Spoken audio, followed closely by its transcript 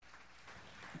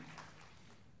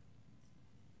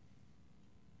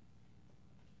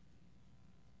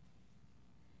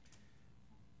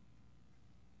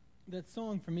That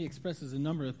song for me expresses a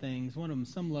number of things. One of them,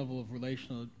 some level of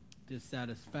relational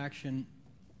dissatisfaction,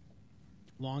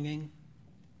 longing,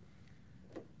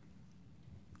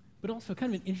 but also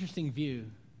kind of an interesting view,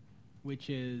 which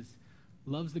is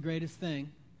love's the greatest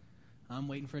thing. I'm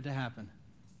waiting for it to happen.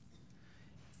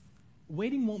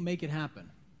 Waiting won't make it happen.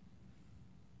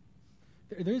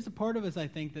 There is a part of us, I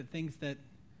think, that thinks that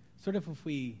sort of if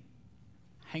we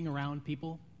hang around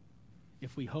people,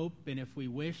 if we hope and if we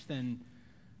wish, then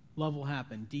love will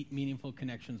happen. Deep, meaningful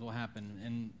connections will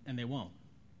happen, and they won't.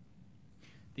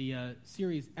 The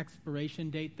series Expiration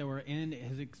Date that we're in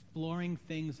is exploring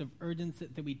things of urgency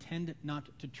that we tend not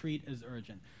to treat as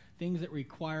urgent, things that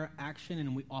require action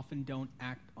and we often don't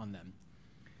act on them.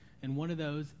 And one of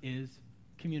those is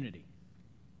community.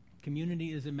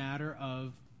 Community is a matter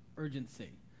of urgency.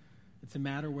 It's a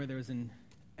matter where there's an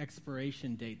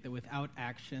expiration date that without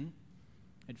action,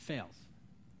 it fails.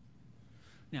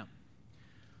 Now,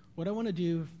 what I want to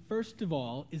do, first of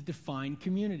all, is define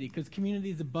community, because community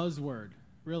is a buzzword,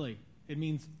 really. It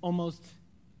means almost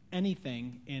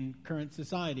anything in current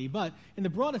society. But in the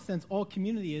broadest sense, all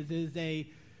community is a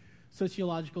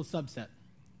sociological subset.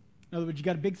 In other words, you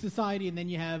got a big society, and then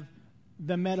you have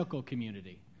the medical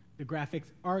community, the graphics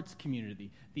arts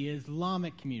community, the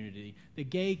Islamic community, the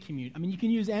gay community. I mean, you can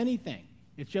use anything.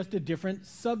 It's just a different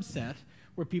subset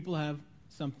where people have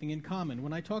something in common.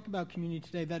 When I talk about community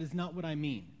today, that is not what I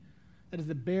mean. That is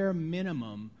the bare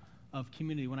minimum of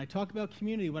community. When I talk about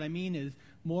community, what I mean is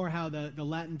more how the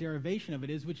Latin derivation of it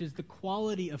is, which is the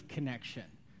quality of connection.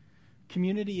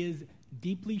 Community is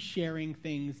deeply sharing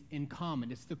things in common.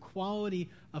 It's the quality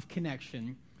of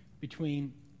connection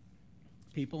between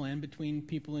people and between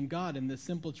people and God. And the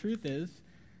simple truth is,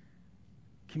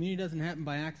 community doesn't happen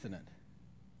by accident.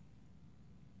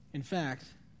 In fact,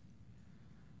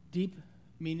 deep,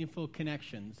 meaningful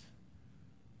connections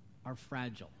are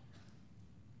fragile.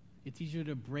 It's easier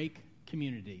to break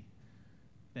community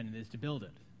than it is to build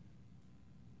it.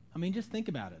 I mean, just think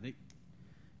about it.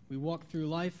 We walk through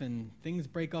life and things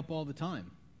break up all the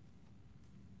time.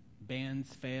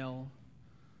 Bands fail,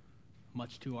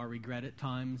 much to our regret at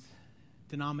times.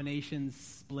 Denominations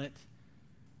split.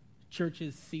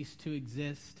 Churches cease to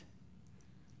exist.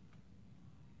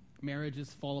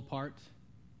 Marriages fall apart.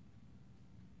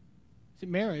 So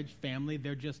marriage, family,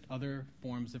 they're just other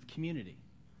forms of community.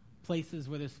 Places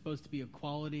where there's supposed to be a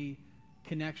quality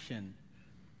connection.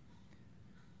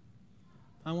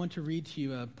 I want to read to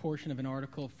you a portion of an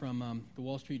article from the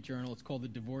Wall Street Journal. It's called The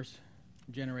Divorce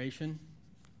Generation.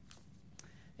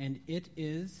 And it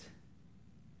is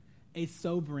a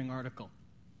sobering article.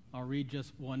 I'll read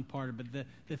just one part of it. But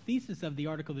the thesis of the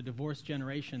article, The Divorce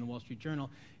Generation, in the Wall Street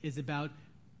Journal, is about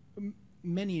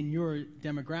many in your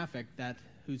demographic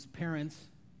whose parents,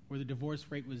 where the divorce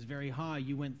rate was very high,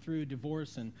 you went through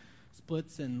divorce and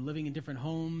splits and living in different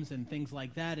homes and things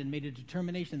like that and made a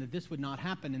determination that this would not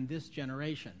happen in this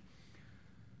generation.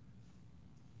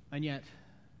 And yet,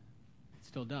 it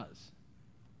still does.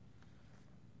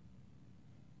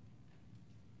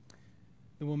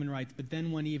 The woman writes, "But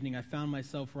then one evening I found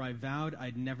myself where I vowed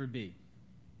I'd never be.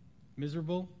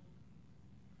 Miserable,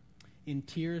 in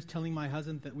tears, telling my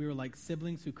husband that we were like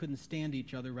siblings who couldn't stand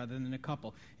each other rather than a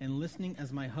couple, and listening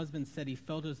as my husband said he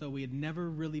felt as though we had never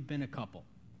really been a couple,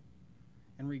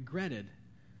 and regretted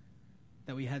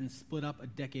that we hadn't split up a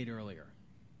decade earlier.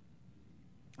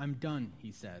 I'm done,"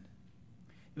 he said.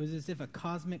 It was as if a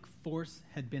cosmic force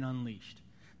had been unleashed.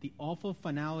 The awful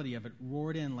finality of it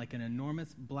roared in like an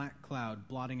enormous black cloud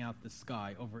blotting out the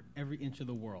sky over every inch of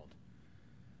the world.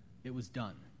 It was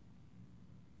done.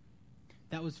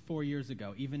 That was 4 years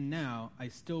ago. Even now, I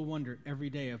still wonder every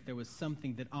day if there was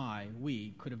something that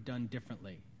we could have done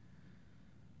differently.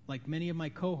 Like many of my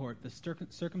cohort, the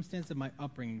circumstance of my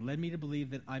upbringing led me to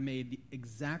believe that I made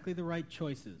exactly the right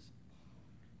choices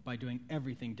by doing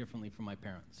everything differently from my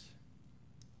parents.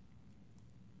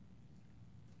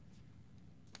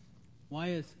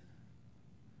 Why is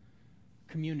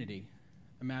community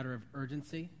a matter of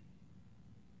urgency?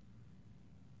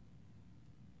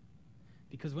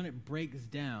 Because when it breaks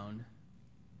down,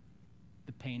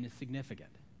 the pain is significant.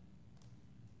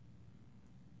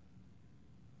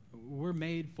 We're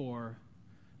made for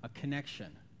a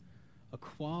connection, a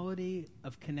quality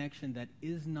of connection that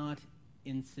is not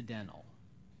incidental,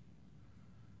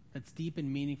 that's deep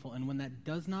and meaningful. And when that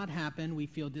does not happen, we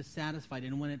feel dissatisfied.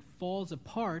 And when it falls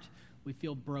apart, we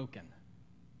feel broken.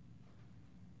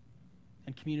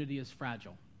 And community is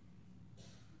fragile.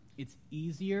 It's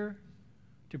easier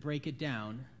to break it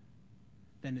down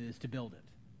than it is to build it.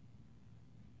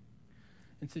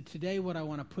 And so today what I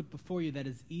want to put before you, that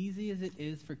as easy as it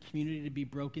is for community to be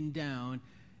broken down,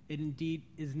 It indeed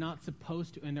is not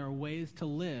supposed to, and there are ways to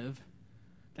live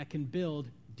that can build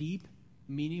deep,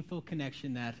 meaningful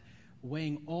connection that,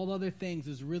 weighing all other things,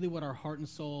 is really what our heart and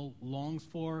soul longs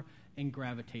for and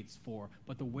gravitates for.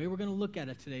 But the way we're going to look at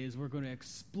it today is we're going to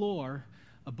explore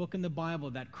a book in the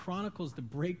Bible that chronicles the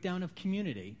breakdown of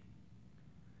community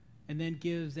and then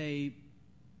gives a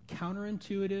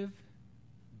counterintuitive,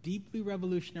 deeply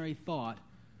revolutionary thought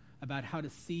about how to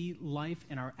see life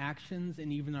and our actions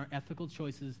and even our ethical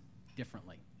choices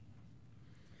differently.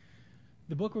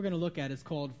 The book we're going to look at is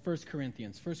called 1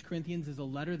 Corinthians. 1 Corinthians is a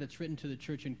letter that's written to the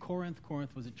church in Corinth.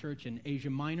 Corinth was a church in Asia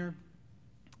Minor.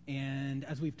 And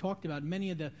as we've talked about,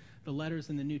 many of the letters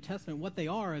in the New Testament, what they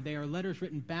are letters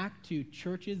written back to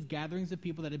churches, gatherings of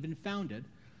people that had been founded,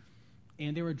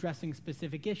 and they were addressing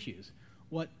specific issues.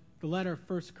 What the letter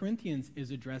 1 Corinthians is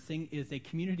addressing is a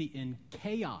community in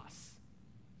chaos,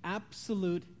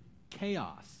 absolute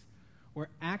chaos, where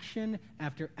action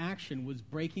after action was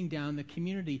breaking down the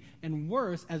community. And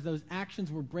worse, as those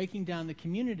actions were breaking down the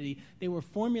community, they were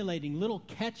formulating little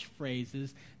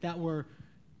catchphrases that were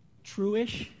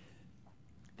true-ish,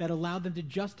 that allowed them to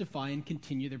justify and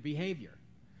continue their behavior.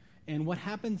 And what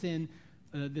happens in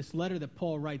this letter that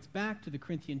Paul writes back to the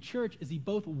Corinthian church is he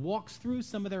both walks through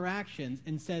some of their actions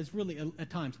and says, really, at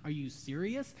times, are you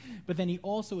serious? But then he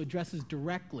also addresses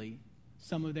directly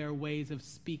some of their ways of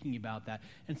speaking about that.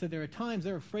 And so there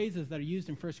are phrases that are used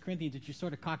in 1 Corinthians that you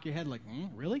sort of cock your head like,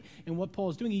 really? And what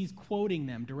Paul's doing, he's quoting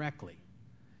them directly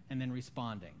and then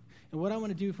responding. And what I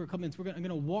want to do for a couple minutes, I'm going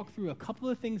to walk through a couple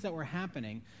of things that were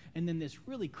happening, and then this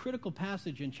really critical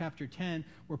passage in chapter 10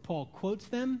 where Paul quotes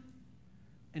them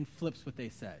and flips what they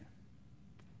say.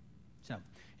 So,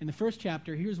 in the first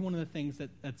chapter, here's one of the things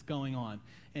that's going on.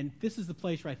 And this is the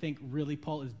place where I think really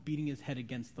Paul is beating his head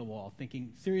against the wall,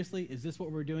 thinking, seriously, is this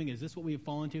what we're doing? Is this what we have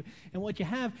fallen to? And what you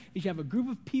have is you have a group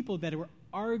of people that were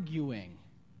arguing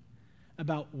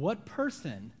about what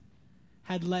person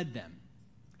had led them,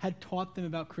 had taught them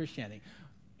about Christianity.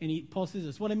 And Paul says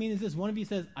this, what I mean is this, one of you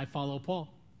says, I follow Paul.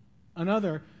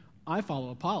 Another, I follow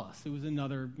Apollos, who was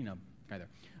another, guy there.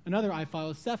 Another, I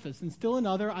follow Cephas. And still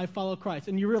another, I follow Christ.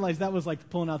 And you realize that was like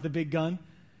pulling out the big gun.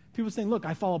 People saying, look,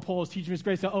 I follow Paul's teaching his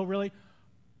grace. So, oh, really?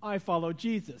 I follow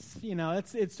Jesus.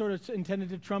 It's sort of intended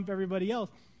to trump everybody else.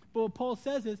 But what Paul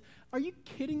says is, are you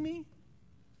kidding me?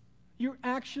 You're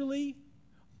actually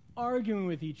arguing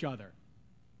with each other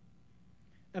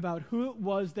about who it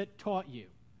was that taught you.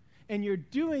 And you're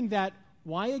doing that,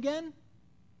 why again?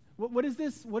 What is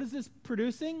this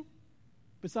producing?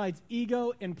 Besides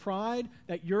ego and pride,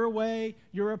 that your way,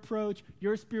 your approach,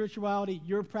 your spirituality,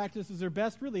 your practices are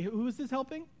best. Really, who is this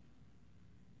helping?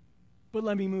 But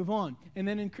let me move on. And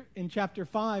then in chapter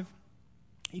 5,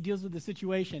 he deals with the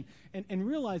situation and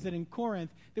realized that in Corinth,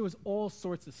 there was all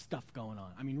sorts of stuff going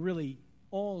on. I mean, really,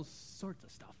 all sorts of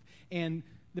stuff. And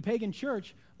the pagan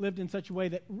church lived in such a way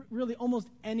that really almost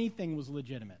anything was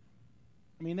legitimate.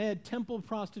 I mean, they had temple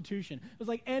prostitution. It was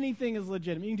like anything is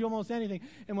legitimate. You can do almost anything.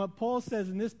 And what Paul says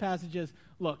in this passage is,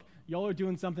 look, y'all are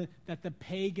doing something that the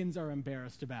pagans are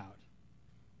embarrassed about.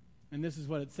 And this is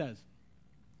what it says.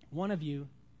 One of you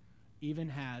even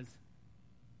has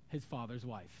his father's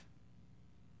wife.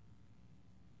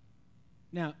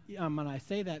 Now, when I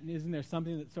say that, isn't there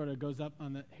something that sort of goes up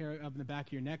on the hair up in the back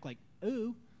of your neck like,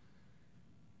 ooh?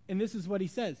 And this is what he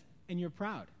says, and you're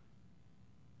proud.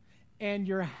 And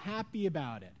you're happy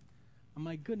about it. Oh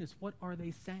my goodness, what are they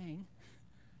saying?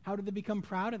 How did they become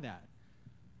proud of that?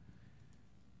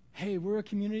 Hey, we're a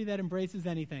community that embraces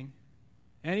anything.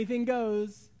 Anything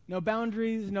goes. No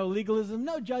boundaries, no legalism,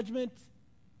 no judgment.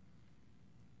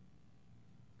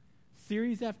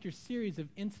 Series after series of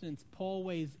incidents Paul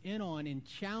weighs in on and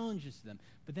challenges them.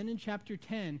 But then in chapter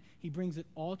 10, he brings it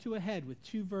all to a head with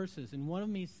 2 verses. And one of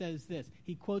them he says this.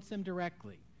 He quotes them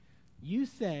directly. You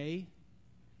say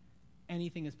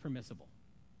anything is permissible.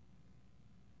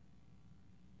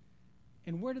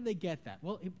 And where do they get that?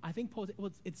 Well, I think Paul,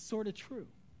 it's sort of true.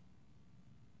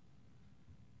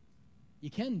 You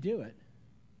can do it.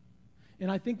 And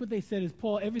I think what they said is,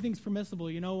 Paul, everything's permissible.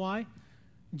 You know why?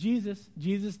 Jesus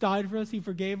died for us. He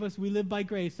forgave us. We live by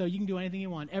grace, so you can do anything you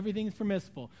want. Everything's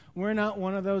permissible. We're not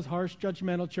one of those harsh,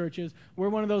 judgmental churches. We're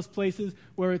one of those places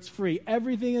where it's free.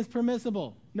 Everything is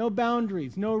permissible. No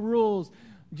boundaries, no rules,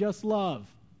 just love.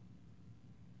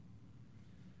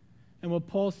 And what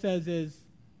Paul says is,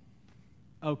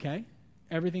 okay,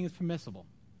 everything is permissible.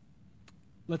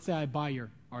 Let's say I buy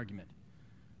your argument.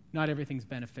 Not everything's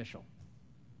beneficial.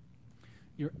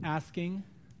 You're asking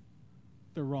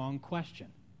the wrong question.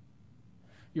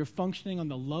 You're functioning on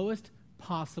the lowest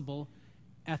possible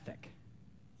ethic.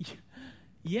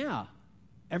 Yeah,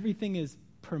 everything is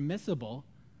permissible,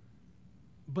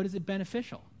 But is it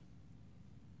beneficial?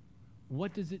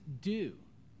 What does it do?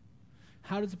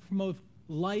 How does it promote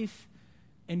life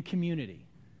and community?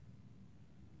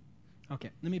 Okay,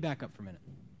 let me back up for a minute.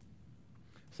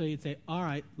 So you'd say, all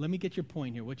right, let me get your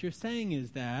point here. What you're saying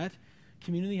is that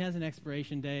community has an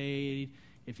expiration date.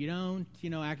 If you don't,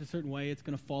 act a certain way, it's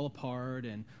going to fall apart.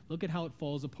 And look at how it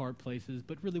falls apart places.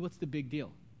 But really, what's the big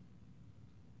deal?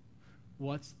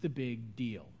 What's the big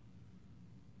deal?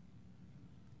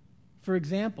 For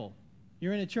example,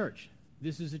 you're in a church.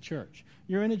 This is a church.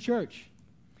 You're in a church.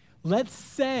 Let's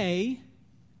say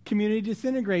community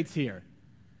disintegrates here.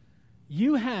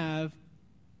 You have,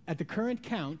 at the current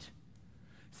count,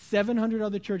 700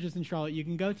 other churches in Charlotte you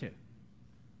can go to.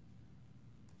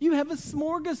 You have a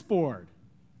smorgasbord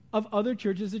of other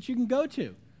churches that you can go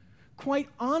to. Quite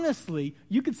honestly,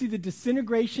 you could see the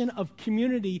disintegration of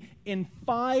community in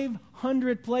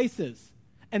 500 places,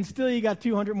 and still you got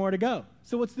 200 more to go.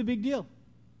 So what's the big deal?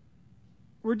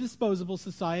 We're a disposable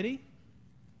society.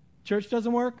 Church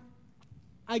doesn't work,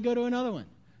 I go to another one.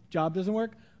 Job doesn't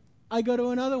work, I go to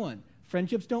another one.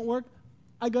 Friendships don't work,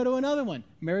 I go to another one.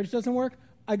 Marriage doesn't work,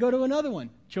 I go to another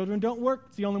one. Children don't work,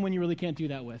 it's the only one you really can't do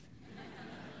that with.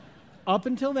 Up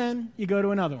until then, you go to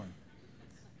another one.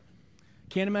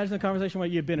 Can't imagine the conversation where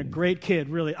you've been a great kid,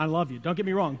 really, I love you, don't get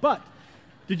me wrong, but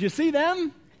did you see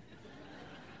them?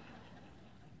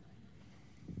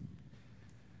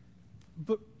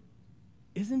 But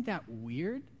isn't that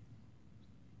weird?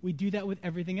 We do that with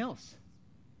everything else.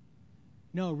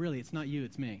 No, really, it's not you,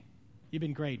 it's me. You've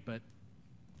been great, but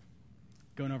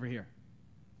going over here.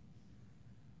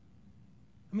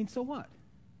 I mean, so what?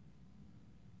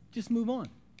 Just move on.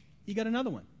 You got another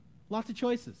one. Lots of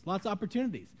choices, lots of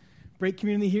opportunities. Break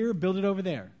community here, build it over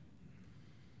there.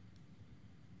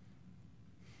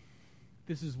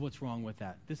 This is what's wrong with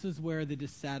that. This is where the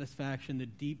dissatisfaction, the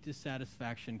deep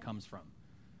dissatisfaction comes from.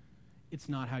 It's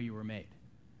not how you were made.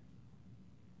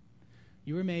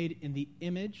 You were made in the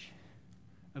image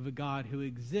of a God who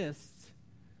exists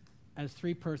as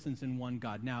three persons in one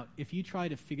God. Now, if you try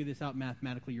to figure this out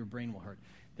mathematically, your brain will hurt.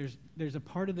 There's a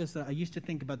part of this, I used to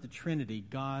think about the Trinity,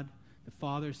 God, the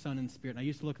Father, Son, and Spirit, and I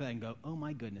used to look at that and go, oh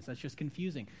my goodness, that's just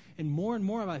confusing. And more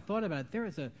as I thought about it, there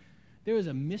is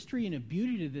a mystery and a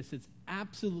beauty to this that's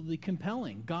absolutely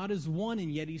compelling. God is one,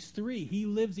 and yet he's three. He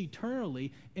lives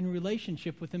eternally in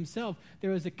relationship with himself.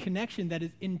 There is a connection that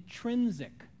is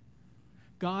intrinsic.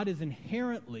 God is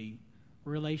inherently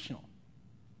relational.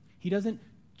 He doesn't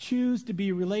choose to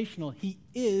be relational. He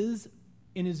is,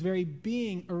 in his very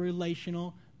being, a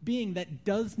relational being that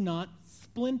does not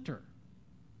splinter.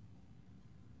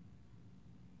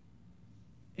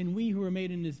 And we who are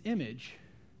made in his image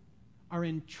are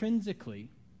intrinsically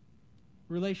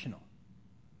relational,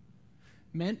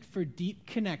 meant for deep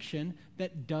connection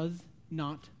that does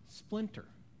not splinter.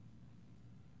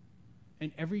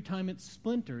 And every time it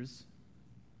splinters,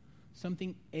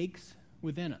 something aches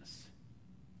within us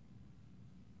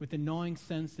with a gnawing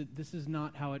sense that this is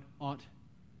not how it ought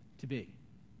to be.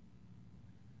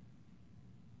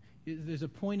 There's a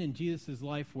point in Jesus'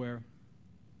 life where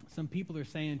some people are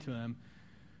saying to him,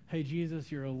 hey,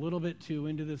 Jesus, you're a little bit too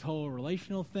into this whole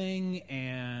relational thing.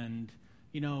 And,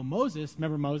 Moses,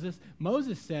 remember Moses?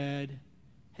 Moses said,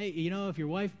 hey, if your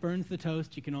wife burns the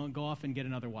toast, you can go off and get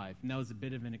another wife. And that was a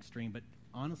bit of an extreme, but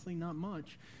honestly, not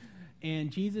much.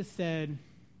 And Jesus said,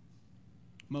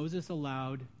 Moses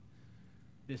allowed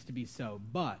this to be so,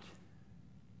 but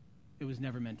it was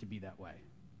never meant to be that way.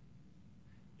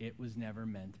 It was never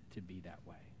meant to be that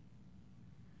way.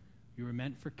 You were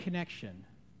meant for connection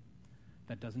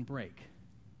that doesn't break.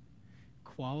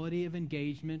 Quality of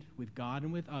engagement with God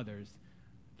and with others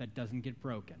that doesn't get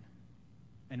broken.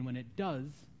 And when it does,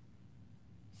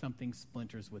 something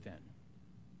splinters within.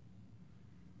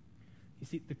 You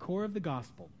see, the core of the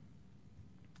gospel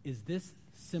is this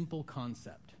simple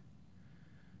concept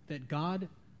that God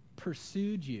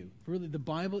pursued you. Really, the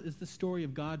Bible is the story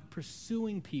of God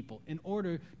pursuing people in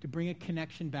order to bring a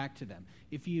connection back to them.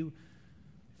 If you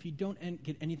don't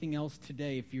get anything else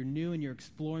today, if you're new and you're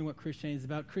exploring what Christianity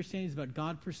is about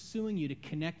God pursuing you to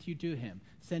connect you to him,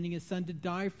 sending his son to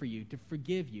die for you, to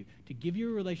forgive you, to give you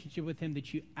a relationship with him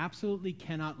that you absolutely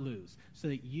cannot lose, so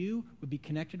that you would be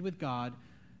connected with God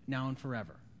now and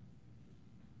forever.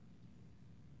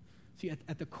 See,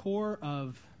 at the core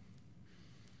of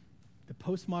the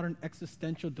postmodern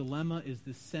existential dilemma is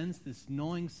this sense, this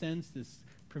gnawing sense, this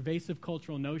pervasive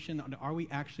cultural notion, are we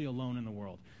actually alone in the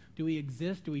world? Do we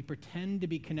exist? Do we pretend to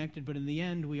be connected? But in the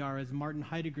end, we are, as Martin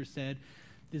Heidegger said,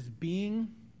 this being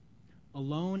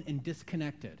alone and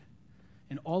disconnected.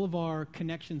 And all of our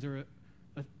connections are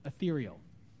ethereal.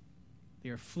 They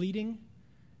are fleeting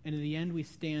And in the end, we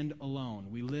stand alone.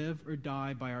 We live or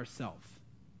die by ourselves.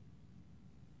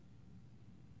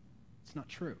 It's not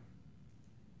true.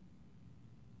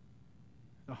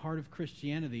 The heart of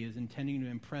Christianity is intending to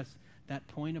impress that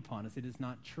point upon us. It is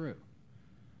not true.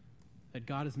 That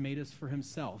God has made us for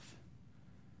himself.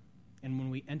 And when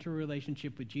we enter a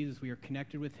relationship with Jesus, we are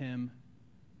connected with him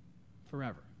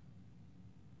forever.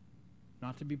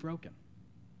 Not to be broken.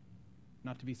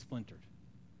 Not to be splintered.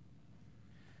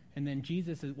 And then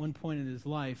Jesus, at one point in his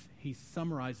life, he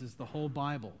summarizes the whole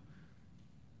Bible.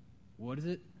 What is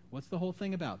it? What's the whole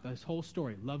thing about? This whole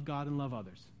story. Love God and love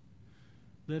others.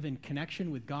 Live in connection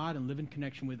with God and live in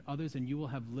connection with others, and you will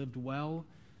have lived well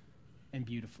and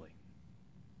beautifully.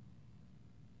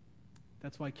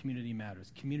 That's why community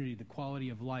matters. Community, the quality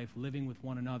of life, living with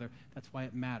one another, that's why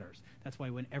it matters. That's why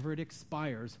whenever it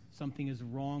expires, something is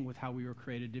wrong with how we were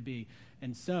created to be.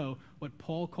 And so, what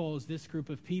Paul calls this group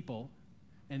of people,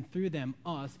 and through them,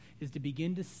 us, is to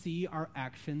begin to see our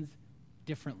actions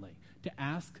differently, to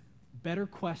ask better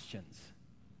questions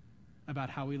about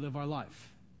how we live our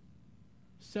life.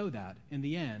 So that, in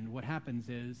the end, what happens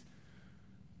is,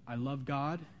 I love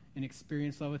God and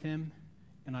experience love with him,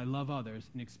 and I love others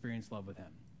and experience love with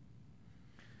him.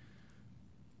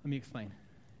 Let me explain.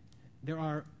 There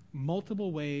are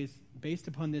multiple ways, based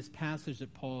upon this passage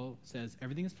that Paul says,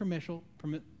 everything is permissible,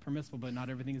 but not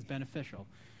everything is beneficial.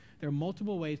 There are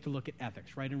multiple ways to look at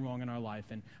ethics, right and wrong in our life.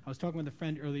 And I was talking with a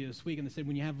friend earlier this week, and they said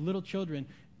when you have little children,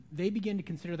 they begin to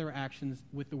consider their actions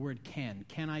with the word can.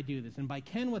 Can I do this? And by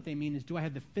can, what they mean is, do I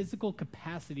have the physical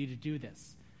capacity to do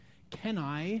this? Can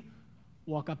I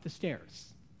walk up the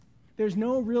stairs? There's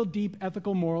no real deep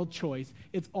ethical moral choice.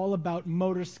 It's all about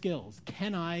motor skills.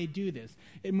 Can I do this?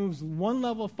 It moves one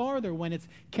level farther when it's,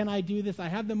 can I do this? I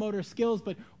have the motor skills,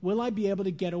 but will I be able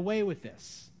to get away with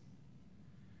this?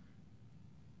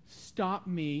 Stop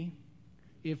me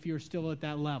if you're still at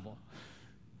that level.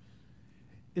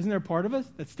 Isn't there a part of us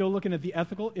that's still looking at the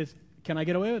ethical? Is, can I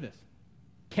get away with this?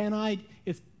 Can I?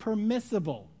 It's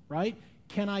permissible, right?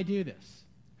 Can I do this?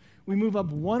 We move up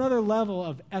one other level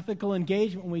of ethical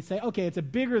engagement when we say, okay, it's a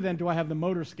bigger than do I have the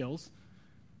motor skills,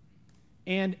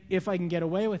 and if I can get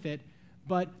away with it,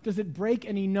 but does it break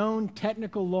any known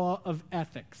technical law of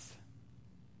ethics?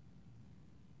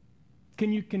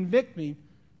 Can you convict me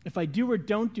if I do or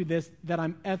don't do this that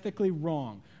I'm ethically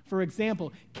wrong? For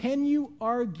example, can you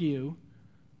argue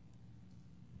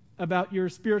about your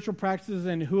spiritual practices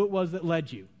and who it was that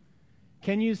led you?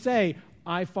 Can you say,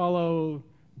 I follow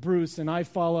Bruce and I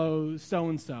follow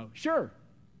so-and-so? Sure.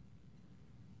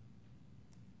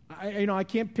 I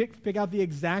can't pick out the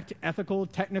exact ethical,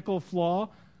 technical flaw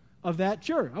of that.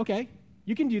 Sure, okay,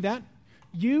 you can do that.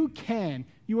 You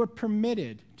are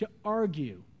permitted to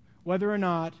argue whether or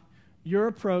not your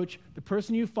approach, the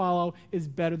person you follow, is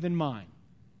better than mine,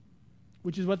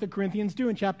 which is what the Corinthians do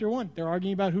in chapter 1. They're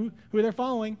arguing about who they're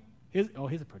following. His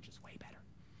approach is way better.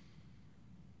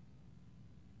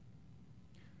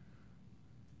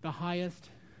 The highest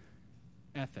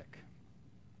ethic,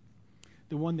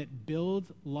 the one that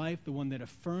builds life, the one that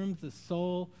affirms the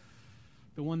soul,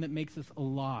 the one that makes us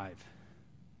alive,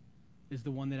 is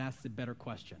the one that asks a better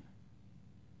question.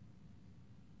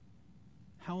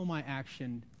 How will my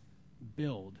action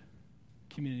build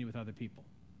community with other people?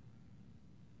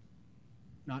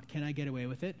 Not can I get away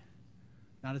with it?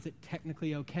 Not is it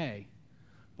technically okay?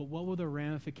 But what will the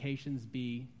ramifications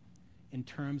be in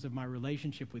terms of my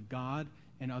relationship with God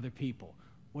and other people?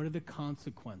 What are the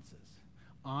consequences?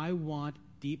 I want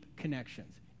deep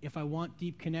connections. If I want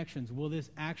deep connections, will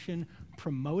this action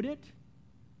promote it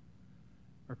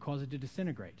or cause it to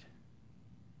disintegrate?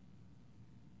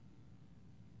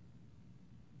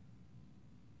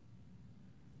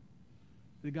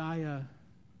 The guy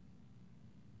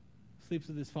sleeps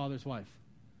with his father's wife.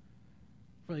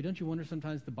 Really, don't you wonder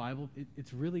sometimes the Bible,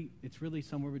 it's really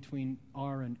somewhere between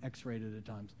R and X-rated at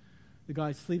times. The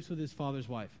guy sleeps with his father's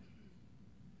wife.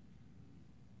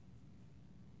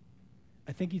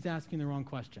 I think he's asking the wrong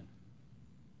question.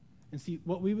 And see,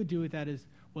 what we would do with that is,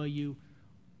 well, you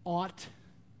ought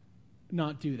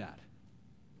not do that.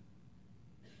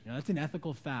 That's an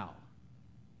ethical foul.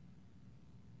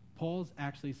 Paul's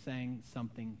actually saying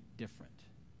something different.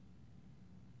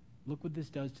 Look what this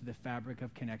does to the fabric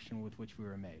of connection with which we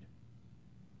were made.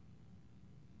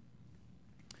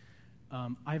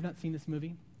 I have not seen this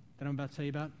movie that I'm about to tell you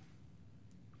about.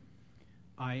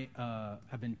 I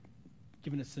have been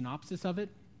given a synopsis of it.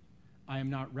 I am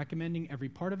not recommending every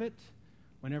part of it.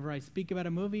 Whenever I speak about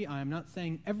a movie, I am not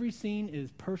saying every scene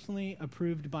is personally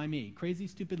approved by me. Crazy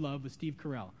Stupid Love with Steve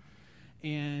Carell.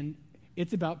 And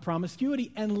it's about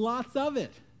promiscuity and lots of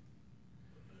it.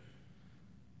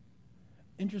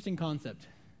 interesting concept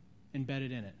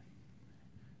embedded in it.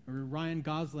 Ryan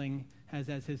Gosling has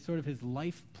as his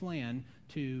life plan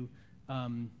to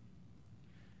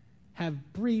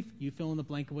have brief, you fill in the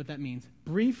blank of what that means,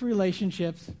 brief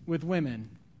relationships with women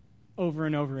over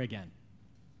and over again.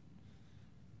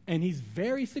 And he's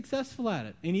very successful at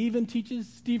it. And he even teaches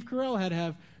Steve Carell how to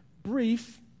have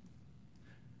brief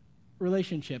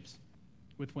relationships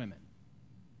with women.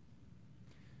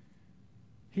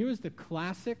 Here is the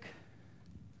classic,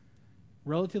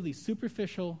 relatively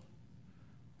superficial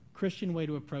Christian way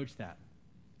to approach that.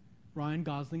 Ryan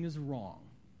Gosling is wrong.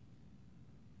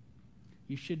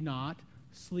 You should not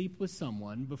sleep with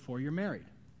someone before you're married.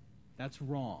 That's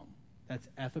wrong. That's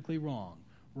ethically wrong.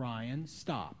 Ryan,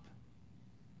 stop.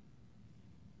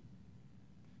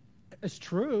 It's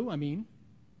true,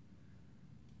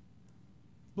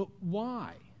 but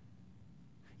why?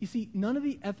 You see, none of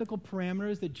the ethical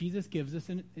parameters that Jesus gives us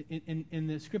in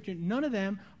the scripture, none of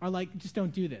them are like, just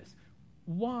don't do this.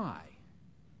 Why?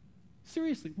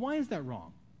 Seriously, why is that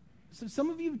wrong? So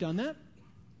some of you have done that.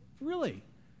 Really.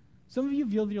 Some of you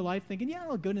have yielded your life thinking, yeah,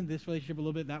 I'll go into this relationship a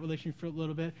little bit, that relationship for a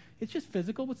little bit. It's just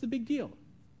physical. What's the big deal?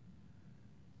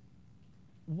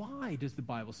 Why does the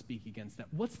Bible speak against that?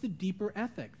 What's the deeper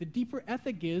ethic? The deeper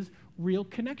ethic is real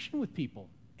connection with people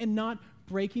and not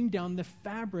breaking down the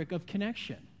fabric of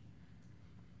connection.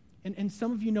 And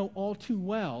some of you know all too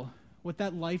well what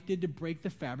that life did to break the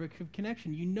fabric of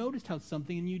connection. You noticed how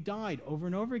something in you died over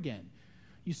and over again.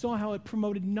 You saw how it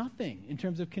promoted nothing in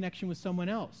terms of connection with someone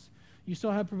else. You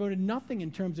saw how it promoted nothing in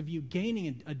terms of you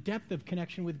gaining a depth of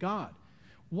connection with God.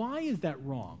 Why is that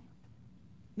wrong?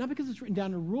 Not because it's written down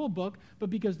in a rule book,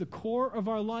 but because the core of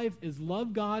our life is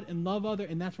love God and love other,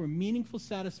 and that's where meaningful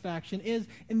satisfaction is,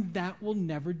 and that will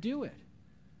never do it.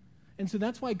 And so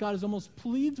that's why God is almost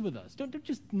pleads with us. Don't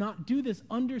just not do this.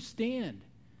 Understand.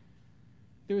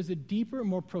 There is a deeper,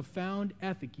 more profound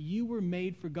ethic. You were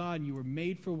made for God, and you were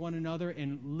made for one another,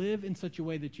 and live in such a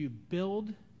way that you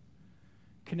build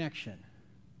connection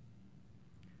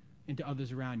into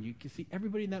others around you. You see,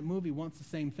 everybody in that movie wants the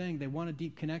same thing. They want a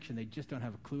deep connection. They just don't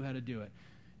have a clue how to do it.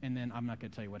 And then I'm not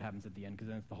going to tell you what happens at the end because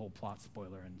then it's the whole plot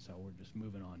spoiler, and so we're just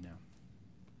moving on now.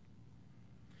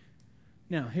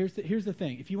 Now, here's the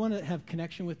thing. If you want to have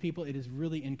connection with people, it is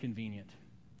really inconvenient.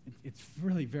 It's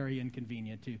really very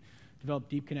inconvenient to develop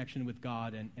deep connection with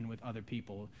God and with other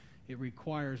people. It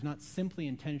requires not simply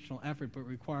intentional effort, but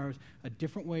requires a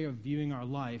different way of viewing our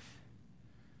life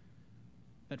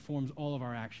that forms all of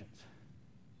our actions.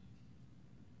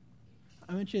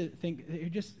 I want you to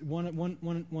think, just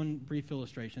one brief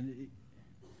illustration.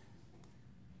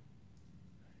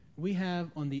 We have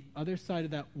on the other side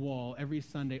of that wall every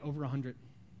Sunday over 100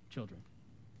 children.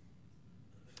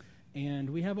 And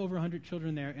we have over 100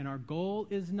 children there, and our goal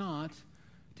is not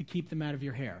to keep them out of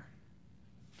your hair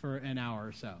for an hour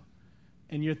or so.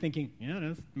 And you're thinking, yeah, it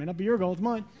is. It may not be your goal, it's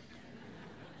mine.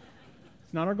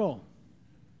 It's not our goal.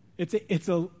 It's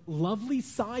a lovely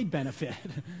side benefit.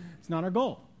 It's not our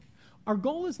goal. Our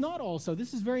goal is not also,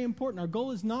 this is very important, our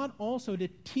goal is not also to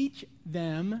teach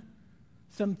them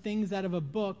some things out of a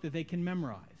book that they can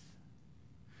memorize.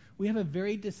 We have a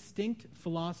very distinct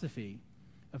philosophy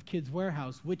of Kids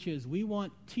Warehouse, which is we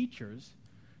want teachers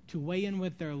to weigh in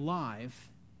with their life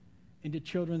into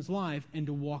children's life and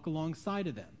to walk alongside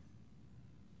of them.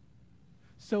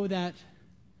 So that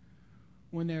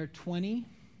when they're 20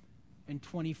 and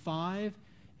 25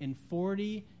 and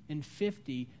 40 and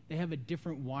 50, they have a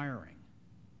different wiring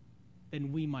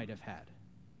than we might have had.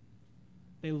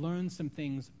 They learn some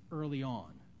things early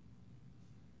on.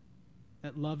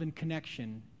 That love and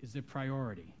connection is the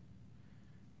priority.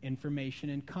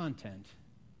 Information and content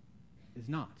is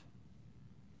not.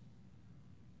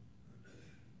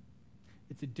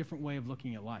 It's a different way of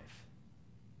looking at life.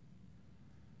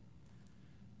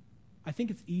 I think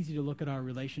it's easy to look at our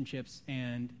relationships,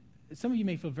 and some of you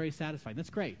may feel very satisfied. That's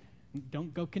great.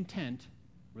 Don't go content.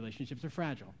 Relationships are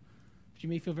fragile. But you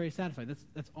may feel very satisfied.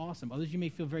 That's awesome. Others, you may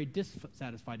feel very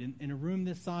dissatisfied. In a room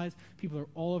this size, people are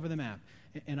all over the map,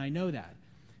 and I know that.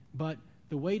 But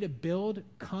the way to build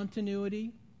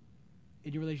continuity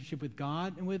in your relationship with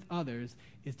God and with others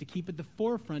is to keep at the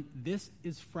forefront, this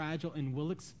is fragile and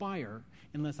will expire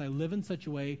unless I live in such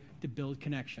a way to build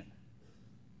connection.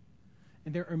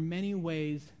 And there are many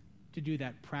ways to do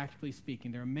that, practically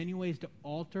speaking. There are many ways to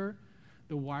alter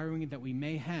the wiring that we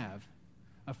may have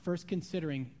of first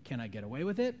considering, can I get away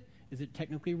with it? Is it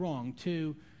technically wrong?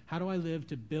 2, how do I live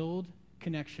to build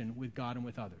connection with God and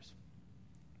with others?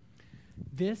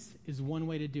 This is one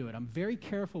way to do it. I'm very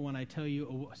careful when I tell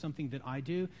you something that I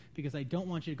do because I don't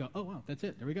want you to go, oh, wow, that's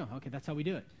it. There we go. Okay, that's how we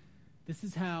do it. This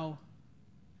is how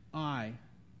I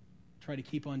try to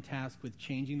keep on task with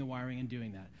changing the wiring and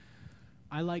doing that.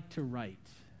 I like to write.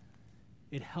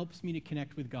 It helps me to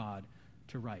connect with God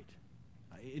to write.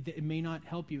 It may not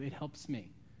help you. It helps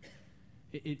me.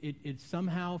 It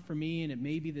somehow, for me, and it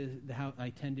may be how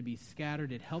I tend to be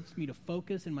scattered, it helps me to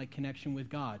focus in my connection with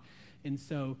God. And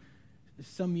so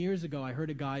some years ago, I heard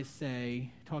a guy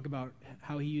talk about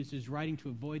how he used his writing to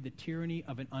avoid the tyranny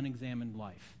of an unexamined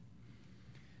life.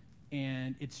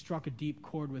 And it struck a deep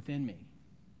chord within me,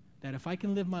 that if I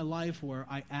can live my life where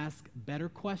I ask better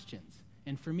questions,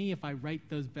 and for me, if I write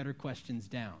those better questions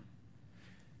down,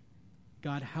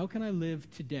 God, how can I live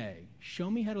today? Show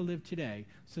me how to live today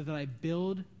so that I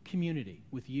build community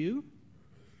with you,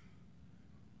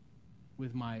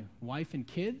 with my wife and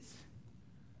kids,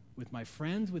 with my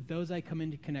friends, with those I come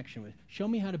into connection with. Show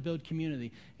me how to build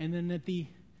community. And then at the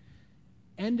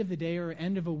end of the day or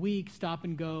end of a week, stop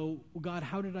and go, well, God,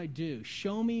 how did I do?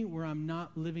 Show me where I'm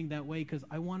not living that way because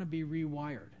I want to be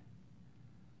rewired.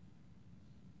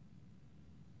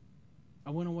 I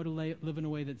want to live in a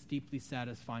way that's deeply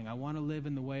satisfying. I want to live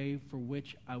in the way for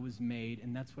which I was made,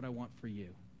 and that's what I want for you.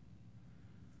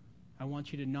 I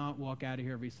want you to not walk out of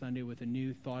here every Sunday with a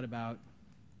new thought about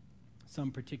some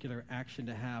particular action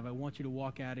to have. I want you to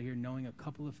walk out of here knowing a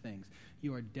couple of things.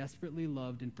 You are desperately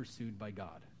loved and pursued by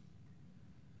God.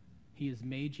 He has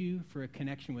made you for a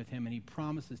connection with him, and he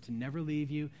promises to never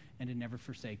leave you and to never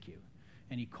forsake you.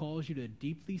 And he calls you to a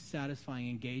deeply satisfying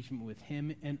engagement with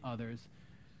him and others.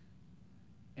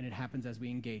 And it happens as we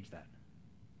engage that,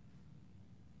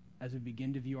 as we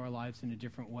begin to view our lives in a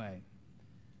different way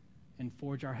and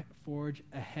forge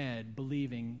ahead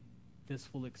believing this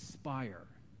will expire.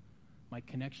 My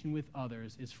connection with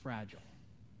others is fragile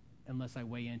unless I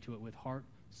weigh into it with heart,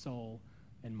 soul,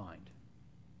 and mind.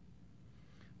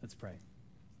 Let's pray.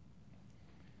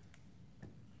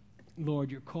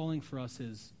 Lord, your calling for us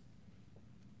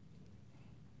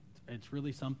it's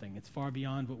really something. It's far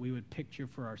beyond what we would picture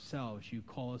for ourselves. You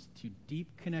call us to deep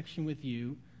connection with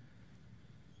you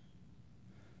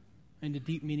and to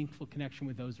deep, meaningful connection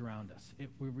with those around us. It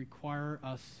will require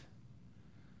us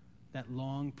that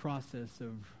long process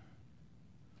of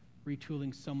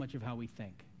retooling so much of how we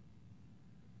think.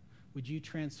 Would you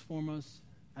transform us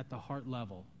at the heart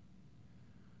level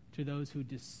to those who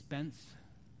dispense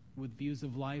with views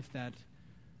of life that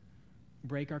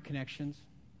break our connections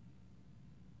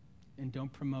and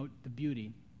don't promote the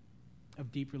beauty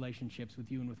of deep relationships with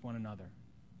you and with one another.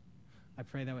 I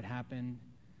pray that would happen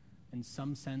in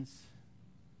some sense,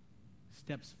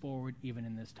 steps forward even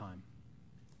in this time.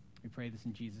 We pray this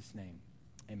in Jesus' name.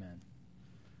 Amen.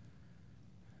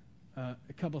 A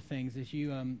couple things. As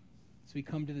we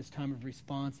come to this time of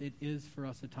response, it is for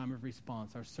us a time of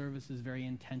response. Our service is very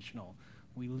intentional.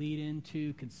 We lead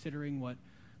into considering what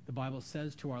the Bible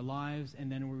says to our lives,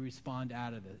 and then we respond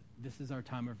out of it. This is our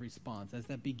time of response. As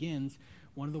that begins,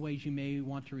 one of the ways you may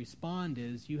want to respond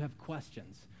is you have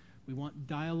questions. We want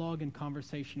dialogue and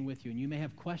conversation with you, and you may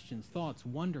have questions, thoughts,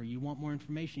 wonder. You want more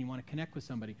information. You want to connect with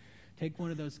somebody. Take one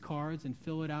of those cards and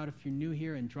fill it out if you're new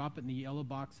here and drop it in the yellow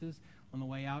boxes on the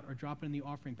way out, or drop it in the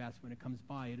offering basket when it comes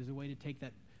by. It is a way to take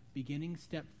that beginning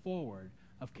step forward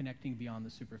of connecting beyond the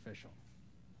superficial.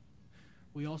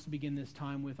 We also begin this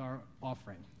time with our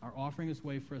offering. Our offering is a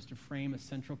way for us to frame a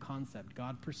central concept.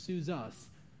 God pursues us,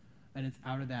 and it's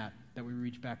out of that we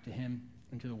reach back to him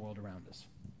and to the world around us.